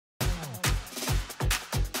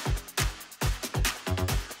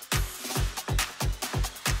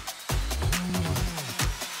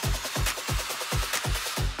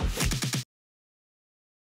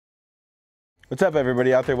What's up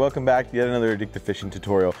everybody out there? Welcome back to yet another addictive fishing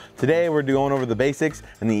tutorial. Today we're going over the basics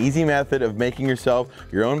and the easy method of making yourself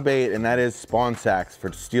your own bait, and that is spawn sacks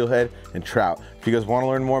for steelhead and trout. If you guys want to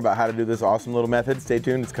learn more about how to do this awesome little method, stay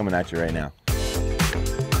tuned, it's coming at you right now.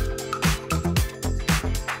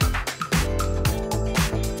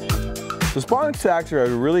 So spawn sacks are a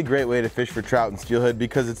really great way to fish for trout and steelhead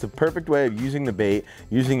because it's the perfect way of using the bait,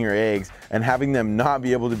 using your eggs, and having them not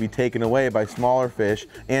be able to be taken away by smaller fish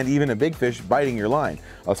and even a big fish biting your line.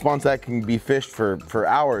 A spawn sack can be fished for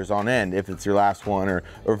hours on end if it's your last one, or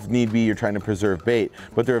if need be you're trying to preserve bait.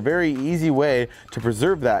 But they're a very easy way to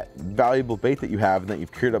preserve that valuable bait that you have and that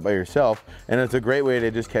you've cured up by yourself, and it's a great way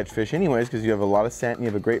to just catch fish anyways because you have a lot of scent and you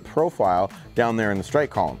have a great profile down there in the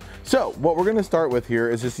strike column. So what we're going to start with here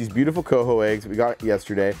is just these beautiful coho eggs we got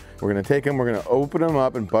yesterday. We're going to take them, we're going to open them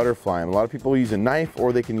up and butterfly them. A lot of people use a knife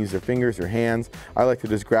or they can use their fingers or hands. I like to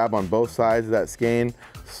just grab on both sides of that skein,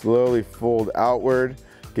 slowly fold outward,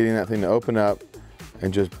 getting that thing to open up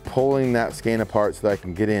and just pulling that skein apart so that I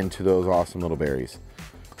can get into those awesome little berries.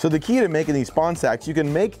 So the key to making these spawn sacks, you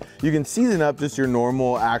can season up just your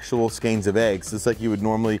normal actual skeins of eggs, just like you would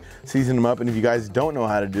normally season them up. And if you guys don't know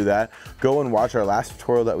how to do that, go and watch our last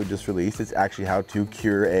tutorial that we just released. It's actually how to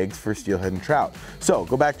cure eggs for steelhead and trout. So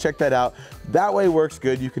go back, check that out. That way works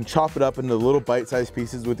good. You can chop it up into little bite-sized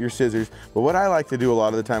pieces with your scissors. But what I like to do a lot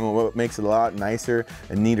of the time, and what makes it a lot nicer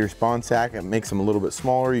and neater spawn sack, it makes them a little bit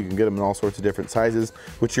smaller. You can get them in all sorts of different sizes,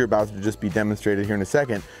 which you're about to just be demonstrated here in a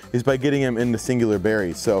second, is by getting them into singular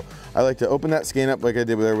berries. So I like to open that skein up like I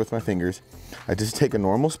did there with my fingers. I just take a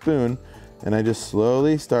normal spoon and I just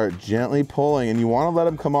slowly start gently pulling, and you want to let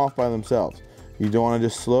them come off by themselves. You don't want to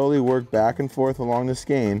just slowly work back and forth along the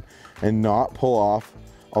skein and not pull off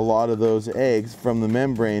a lot of those eggs from the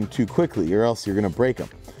membrane too quickly, or else you're going to break them.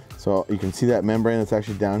 So you can see that membrane that's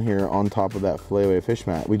actually down here on top of that flayaway fish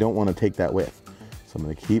mat. We don't want to take that with. So I'm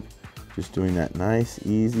going to keep just doing that nice,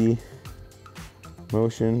 easy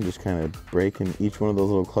motion, just kind of breaking each one of those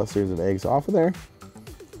little clusters of eggs off of there.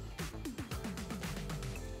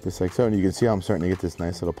 Just like so, and you can see how I'm starting to get this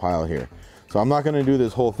nice little pile here. So I'm not going to do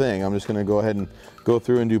this whole thing. I'm just going to go ahead and go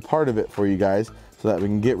through and do part of it for you guys so that we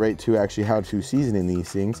can get right to actually how to seasoning these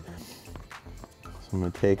things. So I'm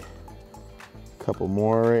going to take a couple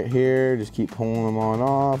more right here, just keep pulling them on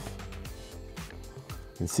off.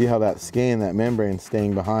 And see how that skein, that membrane is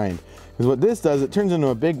staying behind. Because what this does, it turns into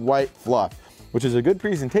a big white fluff, which is a good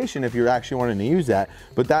presentation if you're actually wanting to use that,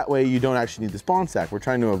 but that way you don't actually need the spawn sack. We're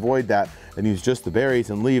trying to avoid that and use just the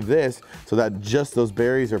berries and leave this so that just those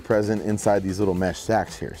berries are present inside these little mesh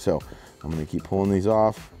sacks here. So I'm gonna keep pulling these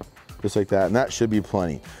off just like that, and that should be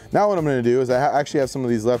plenty. Now what I'm gonna do is I actually have some of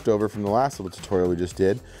these left over from the last little tutorial we just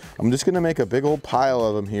did. I'm just gonna make a big old pile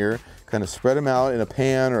of them here, kind of spread them out in a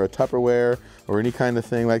pan or a Tupperware or any kind of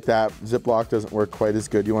thing like that. Ziploc doesn't work quite as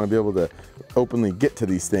good. You want to be able to openly get to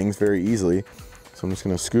these things very easily. So I'm just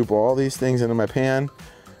going to scoop all these things into my pan,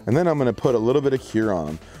 and then I'm going to put a little bit of cure on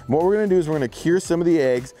them. And what we're going to do is we're going to cure some of the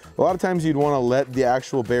eggs. A lot of times you'd want to let the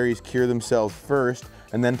actual berries cure themselves first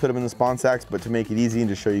and then put them in the spawn sacks, but to make it easy and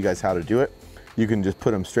to show you guys how to do it, you can just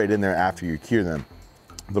put them straight in there after you cure them.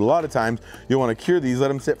 But a lot of times you'll want to cure these, let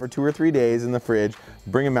them sit for 2 or 3 days in the fridge,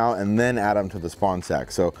 bring them out, and then add them to the spawn sack.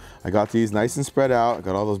 So I got these nice and spread out. I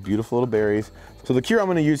got all those beautiful little berries. So the cure I'm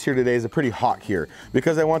going to use here today is a pretty hot cure.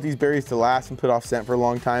 Because I want these berries to last and put off scent for a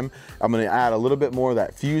long time, I'm going to add a little bit more of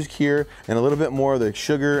that fused cure and a little bit more of the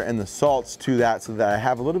sugar and the salts to that so that I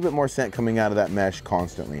have a little bit more scent coming out of that mesh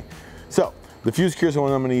constantly. So the fused cure is the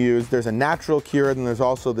one I'm going to use. There's a natural cure, and there's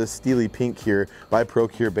also this Steely Pink cure by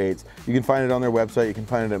ProCure Baits. You can find it on their website. You can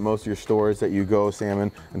find it at most of your stores that you go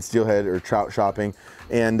salmon and steelhead or trout shopping.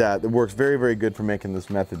 And it works very, very good for making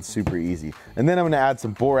this method super easy. And then I'm going to add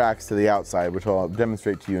some borax to the outside, which I'll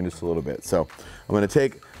demonstrate to you in just a little bit. So I'm going to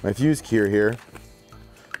take my fused cure here,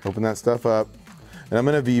 open that stuff up, and I'm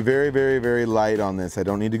going to be very, very, very light on this. I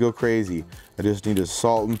don't need to go crazy. I just need to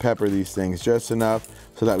salt and pepper these things just enough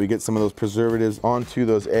so that we get some of those preservatives onto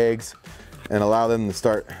those eggs and allow them to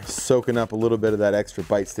start soaking up a little bit of that extra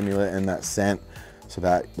bite stimulant and that scent so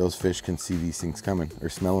that those fish can see these things coming or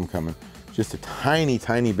smell them coming. Just a tiny,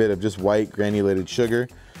 tiny bit of just white granulated sugar,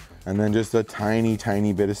 and then just a tiny,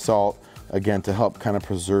 tiny bit of salt, again, to help kind of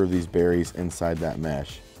preserve these berries inside that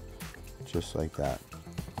mesh. Just like that.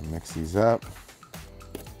 Mix these up.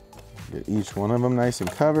 Get each one of them nice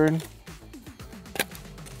and covered.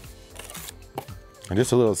 And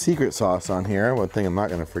just a little secret sauce on here. One thing I'm not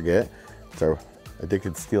going to forget, it's our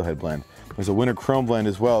addicted steelhead blend. There's a winter chrome blend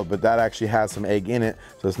as well, but that actually has some egg in it,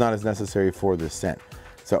 so it's not as necessary for this scent.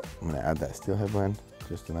 So I'm going to add that steelhead blend,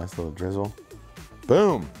 just a nice little drizzle.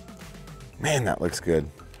 Boom! Man, that looks good.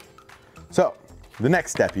 So The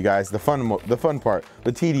next step, you guys, the fun part,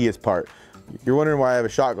 the tedious part. You're wondering why I have a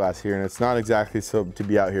shot glass here, and it's not exactly so to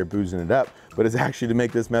be out here boozing it up, but it's actually to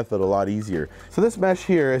make this method a lot easier. So this mesh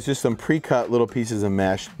here is just some pre-cut little pieces of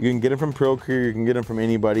mesh. You can get them from Procure, you can get them from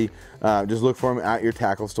anybody. Just look for them at your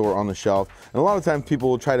tackle store on the shelf. And a lot of times people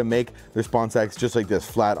will try to make their spawn sacks just like this,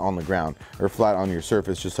 flat on the ground, or flat on your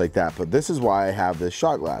surface, just like that. But this is why I have this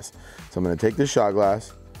shot glass. So I'm gonna take this shot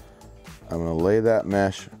glass, I'm gonna lay that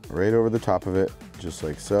mesh right over the top of it, just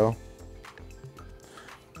like so.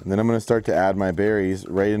 And then I'm gonna start to add my berries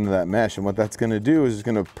right into that mesh. And what that's gonna do is it's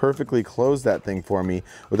gonna perfectly close that thing for me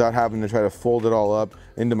without having to try to fold it all up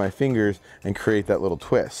into my fingers and create that little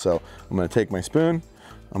twist. So I'm gonna take my spoon,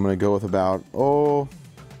 I'm gonna go with about,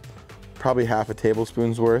 probably half a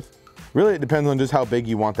tablespoon's worth. Really, it depends on just how big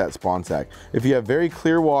you want that spawn sack. If you have very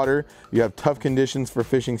clear water, you have tough conditions for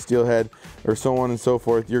fishing steelhead, or so on and so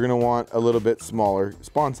forth, you're gonna want a little bit smaller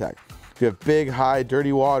spawn sack. If you have big, high,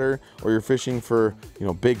 dirty water, or you're fishing for,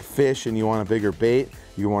 big fish and you want a bigger bait,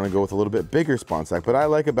 you want to go with a little bit bigger spawn sack. But I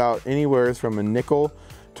like about anywhere from a nickel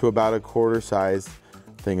to about a quarter size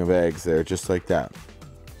thing of eggs there, just like that.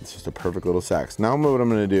 It's just a perfect little sack. So now what I'm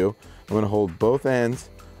going to do, I'm going to hold both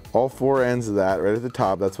ends, all 4 ends of that right at the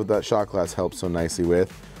top. That's what that shot glass helps so nicely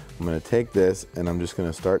with. I'm going to take this and I'm just going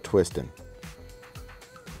to start twisting.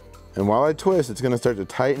 And while I twist, it's going to start to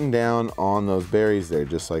tighten down on those berries there,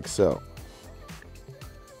 just like so.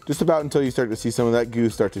 Just about until you start to see some of that goo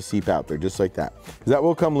start to seep out there, just like that. That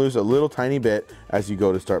will come loose a little tiny bit as you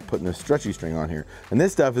go to start putting this stretchy string on here. And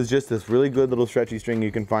this stuff is just this really good little stretchy string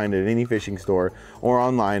you can find at any fishing store or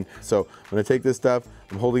online. So I'm gonna take this stuff,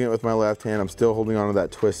 I'm holding it with my left hand, I'm still holding on to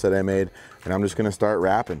that twist that I made, and I'm just gonna start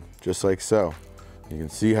wrapping, just like so. You can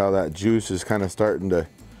see how that juice is kind of starting to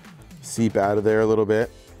seep out of there a little bit.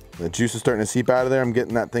 The juice is starting to seep out of there. I'm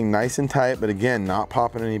getting that thing nice and tight, but again, not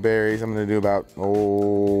popping any berries. I'm gonna do about,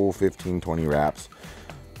 15, 20 wraps.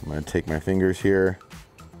 I'm gonna take my fingers here,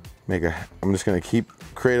 I'm just gonna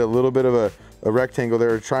create a little bit of a rectangle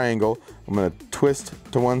there, a triangle. I'm gonna twist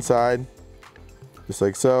to one side, just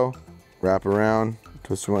like so, wrap around,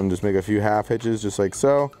 twist to one, just make a few half hitches, just like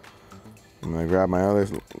so. I'm gonna grab my other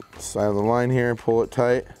side of the line here, pull it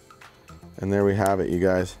tight, and there we have it, you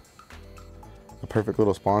guys. A perfect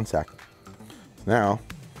little spawn sack. Now,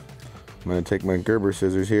 I'm gonna take my Gerber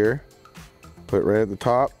scissors here, put it right at the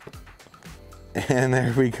top, and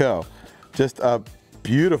there we go. Just a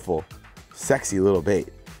beautiful, sexy little bait.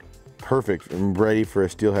 Perfect and ready for a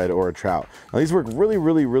steelhead or a trout. Now these work really,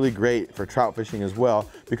 really, really great for trout fishing as well,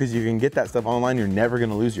 because you can get that stuff online, you're never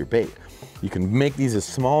gonna lose your bait. You can make these as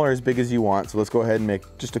small or as big as you want, so let's go ahead and make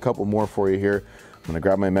just a couple more for you here. I'm gonna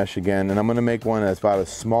grab my mesh again, and I'm gonna make one that's about as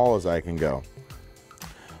small as I can go.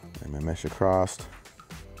 And my mesh across.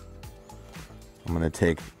 I'm gonna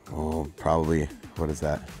take, probably, what is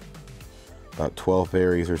that? About 12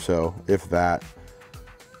 berries or so, if that.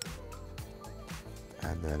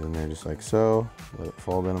 Add that in there just like so. Let it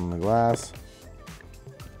fall down on the glass.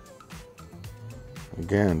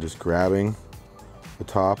 Again, just grabbing the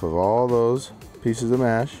top of all those pieces of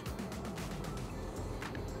mesh.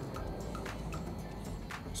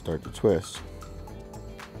 Start to twist.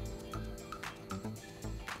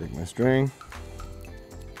 Take my string.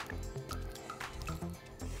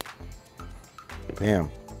 Bam.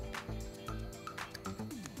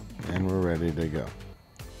 And we're ready to go.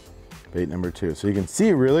 Bait number 2. So you can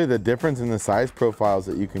see really the difference in the size profiles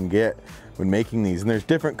that you can get when making these. And there's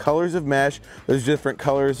different colors of mesh, there's different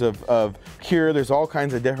colors of cure, there's all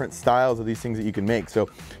kinds of different styles of these things that you can make. So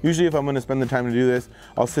usually if I'm gonna spend the time to do this,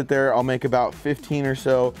 I'll sit there, I'll make about 15 or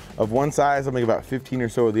so of one size, I'll make about 15 or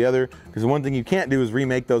so of the other, because the one thing you can't do is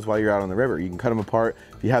remake those while you're out on the river. You can cut them apart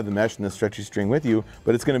if you have the mesh and the stretchy string with you,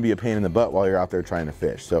 but it's gonna be a pain in the butt while you're out there trying to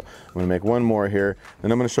fish. So I'm gonna make one more here,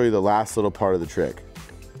 and I'm gonna show you the last little part of the trick.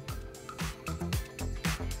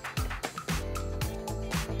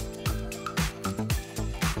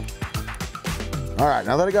 All right,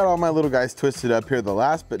 now that I got all my little guys twisted up here, the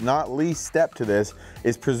last but not least step to this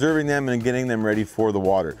is preserving them and getting them ready for the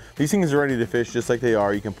water. These things are ready to fish just like they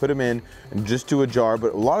are. You can put them in and just do a jar,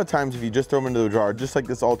 but a lot of times if you just throw them into the jar, just like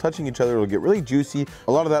this, all touching each other, it'll get really juicy.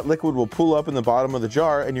 A lot of that liquid will pool up in the bottom of the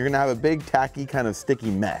jar and you're gonna have a big, tacky, kind of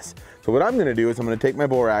sticky mess. So what I'm gonna do is I'm gonna take my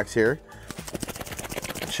borax here,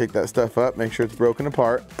 shake that stuff up, make sure it's broken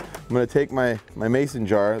apart. I'm gonna take my mason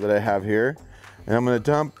jar that I have here, and I'm gonna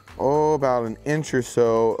dump about an inch or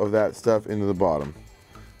so of that stuff into the bottom,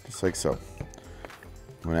 just like so.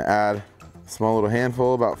 I'm gonna add a small little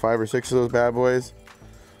handful, about 5 or 6 of those bad boys,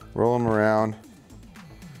 roll them around,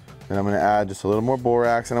 and I'm gonna add just a little more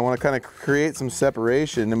borax, and I wanna kind of create some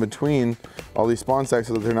separation in between all these spawn sacks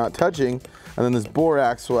so that they're not touching. And then this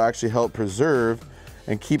borax will actually help preserve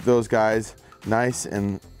and keep those guys nice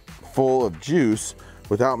and full of juice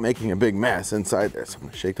without making a big mess inside there. So I'm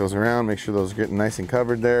gonna shake those around, make sure those are getting nice and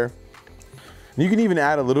covered there. And you can even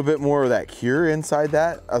add a little bit more of that cure inside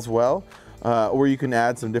that as well. Or you can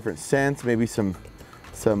add some different scents, maybe some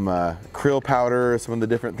krill powder, some of the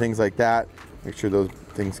different things like that. Make sure those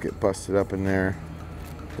things get busted up in there.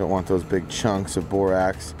 Don't want those big chunks of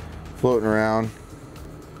borax floating around.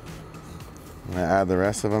 I'm gonna add the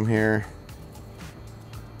rest of them here.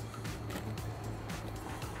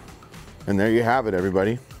 And there you have it,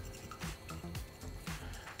 everybody.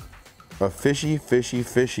 A fishy, fishy,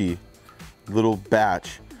 fishy little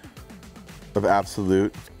batch of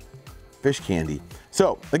absolute fish candy.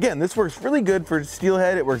 So again, this works really good for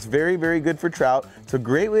steelhead. It works very, very good for trout. It's a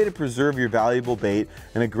great way to preserve your valuable bait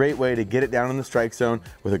and a great way to get it down in the strike zone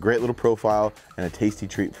with a great little profile and a tasty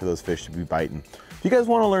treat for those fish to be biting. If you guys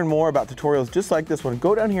want to learn more about tutorials just like this one,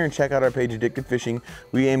 go down here and check out our page, Addicted Fishing.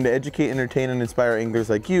 We aim to educate, entertain, and inspire anglers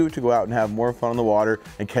like you to go out and have more fun on the water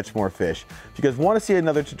and catch more fish. If you guys want to see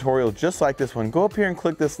another tutorial just like this one, go up here and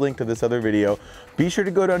click this link to this other video. Be sure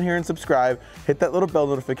to go down here and subscribe, hit that little bell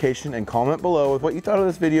notification, and comment below with what you thought of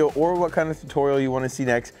this video or what kind of tutorial you want to see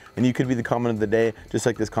next, and you could be the comment of the day, just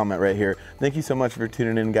like this comment right here. Thank you so much for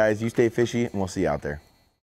tuning in, guys. You stay fishy, and we'll see you out there.